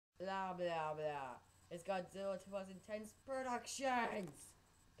Blah blah blah. It's Godzilla 2010's Productions.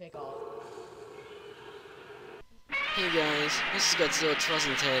 Pickle. Hey guys, this is Godzilla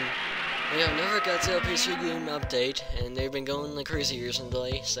 2010. We have another Godzilla PS3 game update, and they've been going like crazy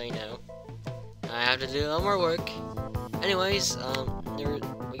recently, so you know. I have to do a lot more work. Anyways,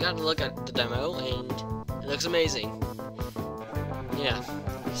 we got to look at the demo, and it looks amazing. Yeah,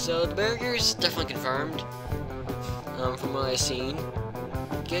 so the barrier is definitely confirmed, from what I've seen.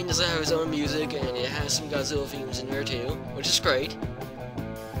 The game does have its own music, and it has some Godzilla themes in there too, which is great.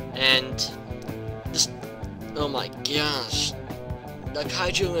 And just, oh my gosh, the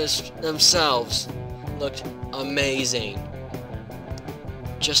kaiju themselves looked amazing.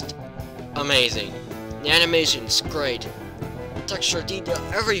 Just amazing. The animation's great. Texture, detail,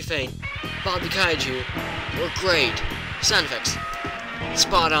 everything about the kaiju were great. Sound effects,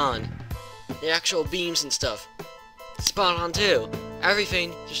 spot on. The actual beams and stuff, spot on too.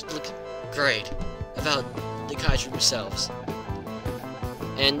 Everything just looked great about the kaiju themselves.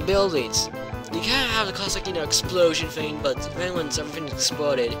 And buildings. You can't have the classic, explosion thing, but then once everything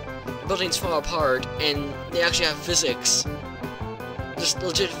exploded, the buildings fall apart, and they actually have physics. Just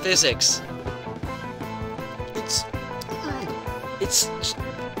legit physics. It's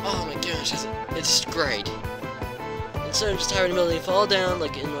oh my gosh, it's great. Instead of just having a building fall down,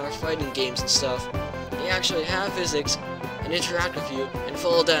 like in our fighting games and stuff, they actually have physics, and interact with you, and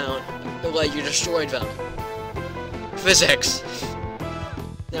fall down, the way you destroyed them. Physics!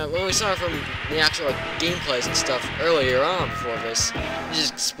 Now, when we saw from the actual gameplays and stuff earlier on before this, they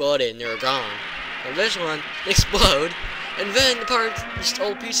just exploded and they were gone. Now this one, they explode, and then the parts, just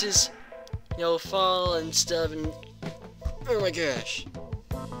old pieces, fall and stuff, and oh my gosh.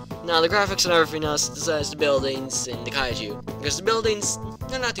 Now the graphics and everything else, besides the buildings and the kaiju, because the buildings,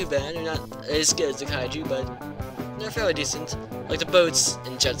 they're not too bad, they're not as good as the kaiju, but they're fairly decent. Like the boats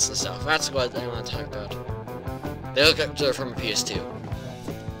and jets and stuff, that's what I want to talk about. They look like they're from a PS2.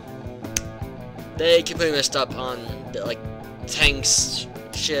 They completely messed up on the, tanks,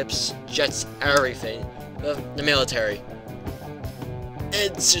 ships, jets, everything. The military.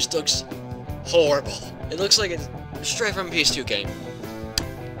 It just looks horrible. It looks like it's straight from a PS2 game.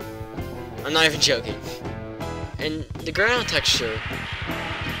 I'm not even joking. And the ground texture,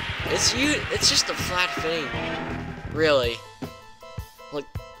 it's just a flat thing. Really. Like,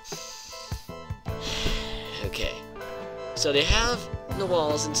 okay. So they have the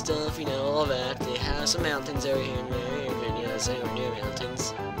walls and stuff, all that. They have some mountains over here and there, some near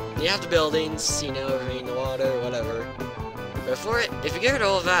mountains. They have the buildings, everything, the water, whatever. But for it, if you get rid of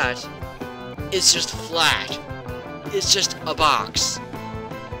all of that, it's just flat. It's just a box.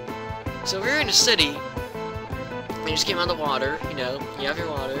 So if you're in a city, and you just came out of the water, you have your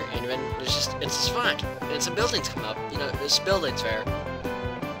water, and then it's just flat. And some buildings come up, there's buildings there.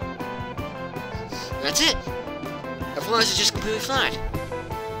 And that's it. Otherwise, it's just completely flat.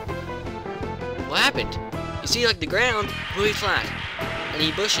 What happened? You see, the ground, completely flat. And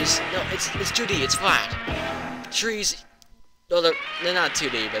the bushes, no, it's 2D, it's flat. Trees, well, they're not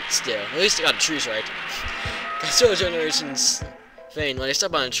 2D, but still. At least they got the trees right. Godzilla Generations thing, when they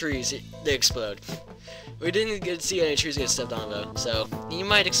step on the trees, they explode. We didn't get to see any trees get stepped on, though, so you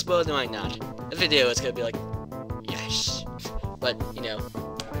might explode, they might not. If they do, it's gonna be like, yes. But,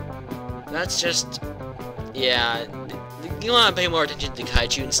 that's just, yeah, you want to pay more attention to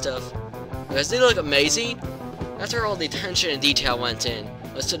kaiju and stuff, because they look amazing. That's where all the attention and detail went in,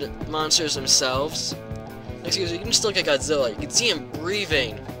 was to the monsters themselves. Excuse me, you can just look at Godzilla, you can see him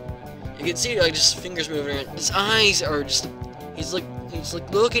breathing. You can see, just fingers moving around. His eyes are just, he's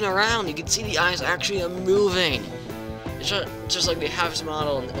looking around, you can see the eyes actually are moving. It's just like they have his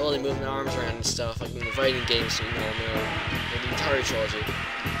model, and they move their arms around and stuff, like in the fighting games, the entire trilogy.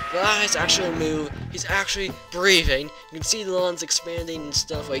 The eyes actually move, he's actually breathing, you can see the lungs expanding and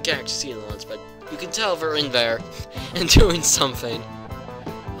stuff. Well, you can't actually see the lungs, but you can tell they're in there, and doing something.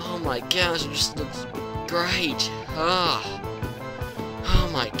 Oh my gosh, it just looks great. Oh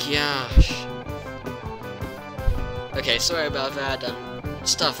my gosh. Okay, sorry about that,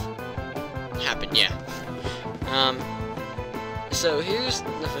 stuff happened, yeah. So here's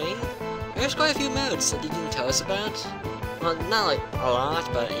the thing, there's quite a few modes that you didn't tell us about. Well, not a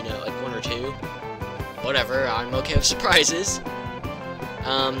lot, but one or two. Whatever, I'm okay with surprises.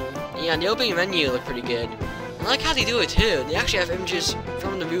 Yeah, the opening menu looked pretty good. I like how they do it too. They actually have images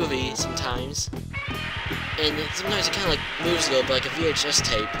from the movie sometimes. And sometimes it kind of moves a little bit like a VHS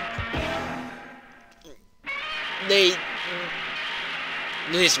tape. There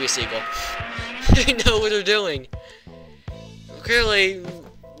needs to be a sequel. They know what they're doing. Clearly,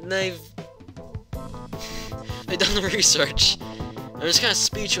 they've done the research. I'm just kind of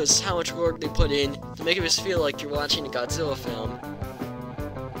speechless how much work they put in to make it just feel like you're watching a Godzilla film.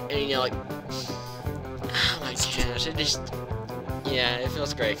 And you know, like, oh my gosh, it just, yeah, it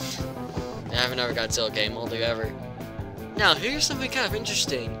feels great to have another Godzilla game all together. Now, here's something kind of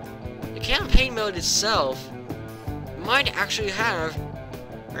interesting. The campaign mode itself might actually have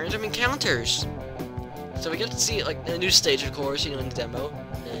random encounters. So we get to see like a new stage, of course, you know, in the demo,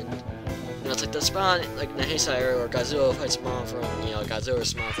 and you know, it's like the spawn, like in the Heisei area where Godzilla fights spawn from, you know, Godzilla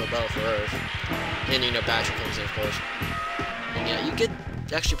spawn for Battle for Earth, and you know, Battle comes in, of course. And yeah, you get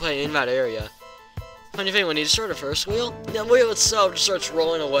to actually play in that area. Funny thing, when you destroy the first wheel, the wheel itself just starts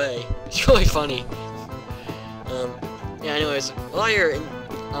rolling away. It's really funny. Yeah. Anyways, while you're in,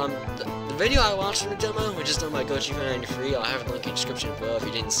 the video I watched from the demo, which is done by Godzilla93, I'll have a link in the description below if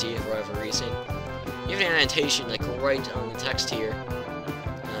you didn't see it for whatever reason. You have an annotation like right on the text here.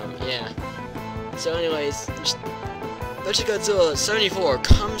 Yeah. So anyways, Godzilla 74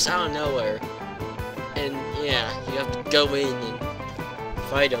 comes out of nowhere, and yeah, you have to go in and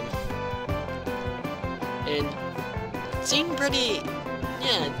fight him. And it seemed pretty,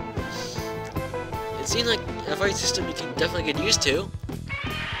 yeah. It seemed like a fight system you can definitely get used to.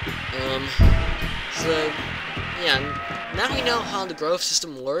 So yeah, now we know how the growth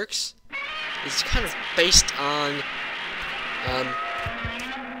system works. It's kind of based on,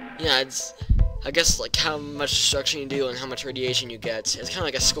 yeah, it's, I guess, like how much destruction you do and how much radiation you get. It's kind of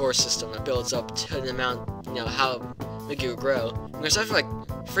like a score system that builds up to the amount, you know, how big you grow. And there's after like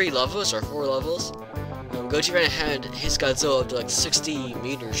 3 levels or 4 levels. Godzilla had his Godzilla up to like 60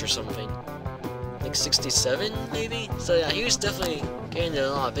 meters or something. Like 67 maybe? So yeah, he was definitely getting a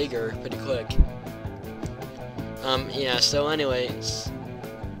lot bigger pretty quick. Yeah, so anyways,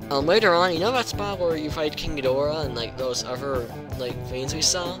 later on, you know that spot where you fight King Ghidorah and like those other like things we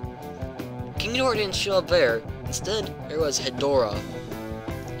saw? King Ghidorah didn't show up there. Instead, there was Hedorah.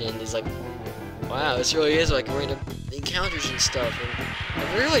 And he's like, wow, this really is like random encounters and stuff. And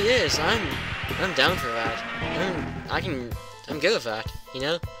it really is. I'm down for that. I'm good with that, you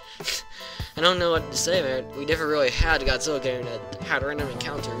know? I don't know what to say, man. We never really had a Godzilla game that had random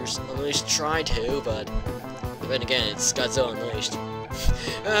encounters. At least tried to, but then again, it's Godzilla Unleashed.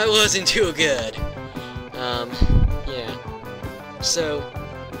 It wasn't too good. Yeah. So,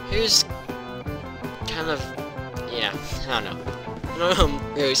 here's kind of, yeah, I don't know what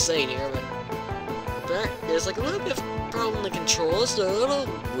I'm really saying here, but there's like a little bit of problem with the controls. They're a little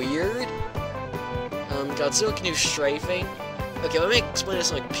weird. Godzilla can do strafing. Okay, let me explain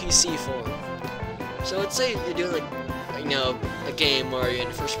this in like PC form. So let's say you're doing like, you know, a game where you're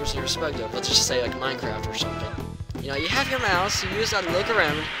in first-person perspective. Let's just say like Minecraft or something. You know, you have your mouse, you use that to look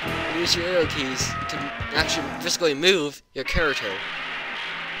around, and use your arrow keys to actually physically move your character.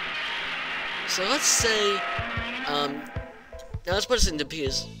 So let's say, now let's put this into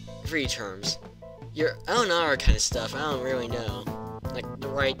PS3 terms. Your LNR kind of stuff, I don't really know. Like the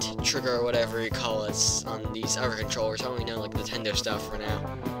right trigger or whatever you call it on these other controllers. I only know like Nintendo stuff for now.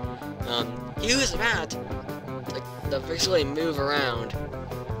 Use that, like, to basically move around.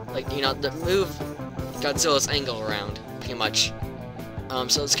 Like, you know, to move Godzilla's angle around, pretty much.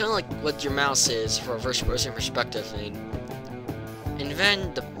 So it's kind of like what your mouse is for a first-person perspective thing. And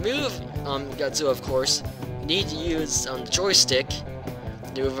then to move Godzilla, of course, you need to use the joystick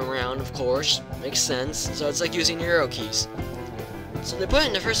to move him around, of course. Makes sense. So it's like using your arrow keys. So they put it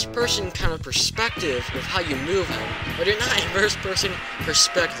in the first-person kind of perspective of how you move him, but you're not in first-person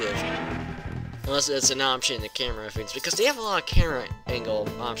perspective. Unless it's an option in the camera things, because they have a lot of camera angle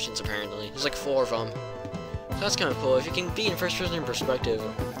options apparently. There's like 4 of them. So that's kind of cool. If you can be in first-person perspective,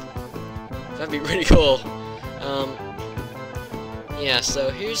 that'd be pretty cool. Yeah, so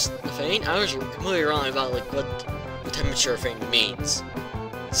here's the thing. I was completely wrong about like what the temperature thing means.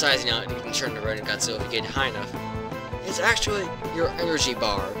 Besides, you know, you can turn the red and Godzilla if you get high enough. It's actually your energy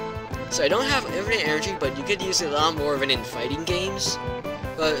bar. So I don't have infinite energy, but you could use it a lot more of it in fighting games.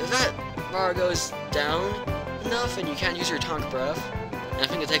 But if that bar goes down enough and you can't use your atomic breath, and I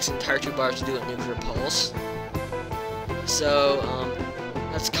think it takes the entire 2 bars to do a nuclear pulse. So,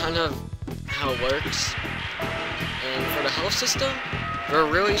 that's kind of how it works. And for the health system, there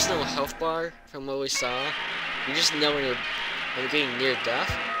really is no health bar from what we saw. You just know when you're getting near death.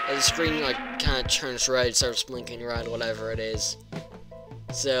 And the screen like kind of turns red, starts blinking red, whatever it is.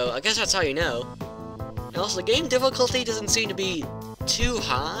 So I guess that's how you know. And also the game difficulty doesn't seem to be too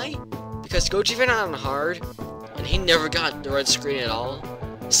high, because Goji ran on hard, and he never got the red screen at all.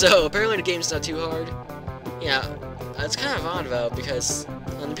 So apparently the game's not too hard. Yeah, it's kind of odd though, because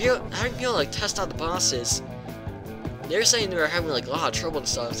having people like test out the bosses, they're saying they were having like a lot of trouble and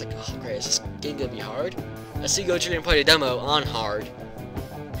stuff. It's like, oh great, is this game gonna be hard? I see Godzilla trying to play the demo on hard,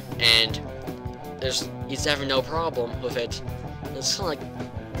 and he's having no problem with it. It's kind of like,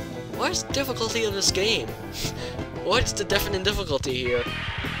 what's the difficulty of this game? What's the definite difficulty here?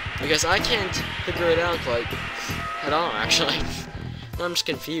 Because I can't figure it out quite at all, actually. I'm just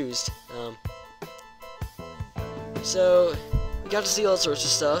confused. So, we got to see all sorts of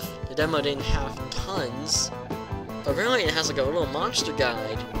stuff. The demo didn't have tons, but apparently it has like a little monster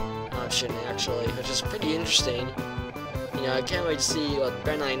guide option, actually, which is pretty interesting. You know, I can't wait to see what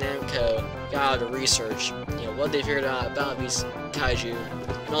Bandai Namco got out of the research. You know, what they figured out about these kaiju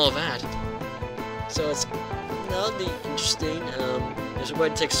and all of that. So it's that'll be interesting. There's a way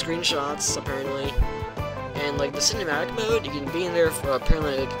to take screenshots, apparently. And like the cinematic mode, you can be in there for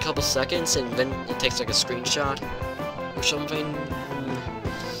apparently like a couple seconds, and then it takes like a screenshot or something.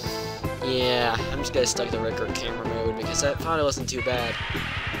 Yeah, I'm just gonna stuck to the regular camera mode because I thought it wasn't too bad.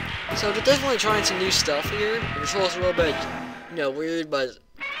 So they're definitely trying some new stuff here. The controls are a little bit, you know, weird, but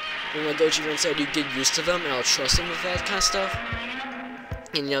when my Gochi friend said you get used to them, and I'll trust him with that kind of stuff.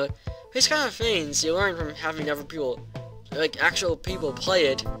 And you know, these kind of things you learn from having other people, like actual people, play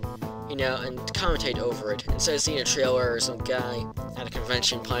it. You know, and commentate over it instead of seeing a trailer or some guy at a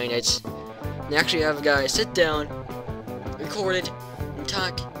convention playing it. And actually have a guy sit down, record it, and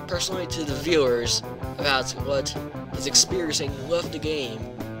talk personally to the viewers about what he's experiencing with the game.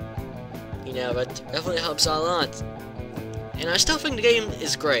 You know, that definitely helps out a lot. And I still think the game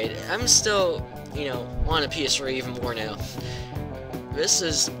is great. I'm still, you know, want a PS3 even more now. This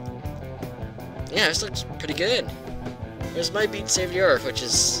is, yeah, this looks pretty good. This might beat Save the Earth, which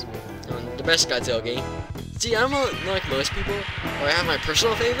is the best Godzilla game. See, I'm not like most people, where I have my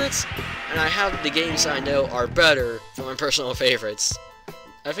personal favorites, and I have the games that I know are better than my personal favorites.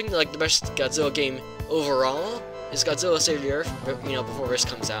 I think like the best Godzilla game overall is Godzilla Save the Earth, but, you know, before this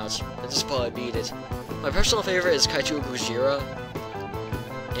comes out. I just probably beat it. My personal favorite is Godzilla,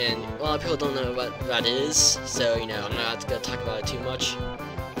 and a lot of people don't know what that is, so, you know, I'm not gonna talk about it too much.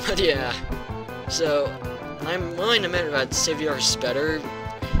 But yeah, so I'm willing to admit that Save the Earth is better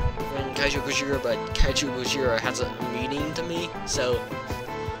than Godzilla, but Godzilla has a meaning to me, so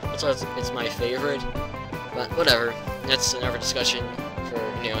that's why it's my favorite. But whatever, that's another discussion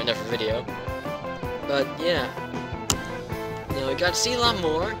for, you know, another video. But yeah, you know, we got to see a lot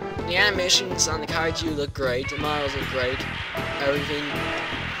more. The animations on the kaiju look great, the models look great, everything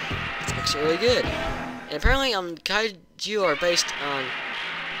looks really good. And apparently, kaiju are based on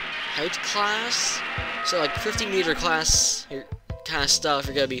height class, so like 50-meter class kind of stuff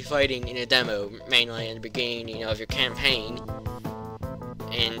you're gonna be fighting in a demo, mainly in the beginning, you know, of your campaign.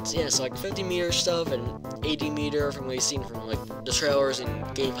 And yeah, so like 50-meter stuff and 80-meter from what you've seen from like the trailers and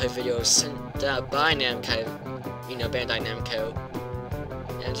gameplay videos sent out by Namco, you know, Bandai Namco.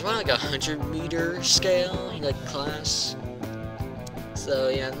 And it's around like a 100-meter scale, you know, like class. So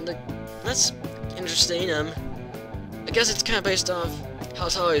yeah, that's interesting. I guess it's kind of based off how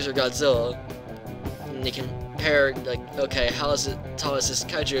tall is your Godzilla, and they compare like, okay, how tall is this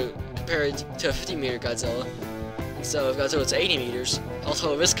kaiju compared to a 50-meter Godzilla? And so if Godzilla's 80 meters, how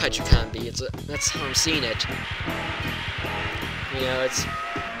tall this kaiju can be? That's how I'm seeing it. You know,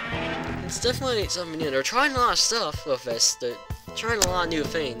 it's definitely something new. They're trying a lot of stuff with this. They're trying a lot of new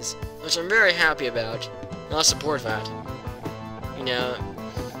things, which I'm very happy about. And I'll support that. You know,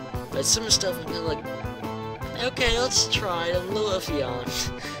 but some stuff I'm kind of like, okay, let's try it. I'm a little iffy on.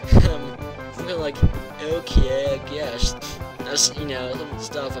 I'm kind of like, okay, I guess. That's, you know, some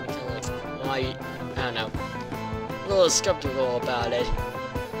stuff I'm kind of like, why? I don't know. A little skeptical about it.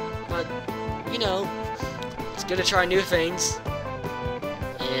 But, you know, it's good to try new things.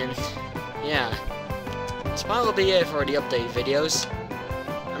 And, yeah. This probably will be it for the update videos.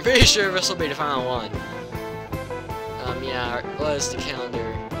 I'm pretty sure this will be the final one. Yeah, what is the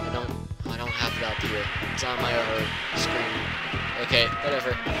calendar? I don't have it up here. It's on my other screen. Okay,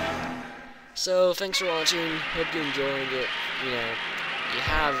 whatever. So, thanks for watching. Hope you enjoyed it. You know, if you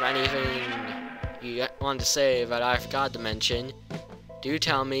have anything you want to say that I forgot to mention, do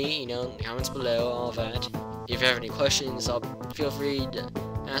tell me, you know, in the comments below, all that. If you have any questions, feel free to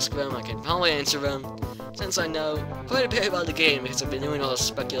ask them. I can probably answer them, since I know quite a bit about the game, because I've been doing all the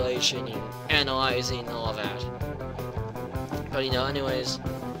speculation and analyzing and all of that. But, you know, anyways,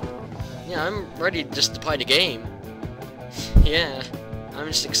 yeah, I'm ready just to play the game. Yeah, I'm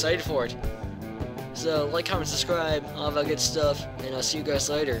just excited for it. So, like, comment, subscribe, all that good stuff, and I'll see you guys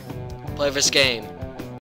later. Play this game.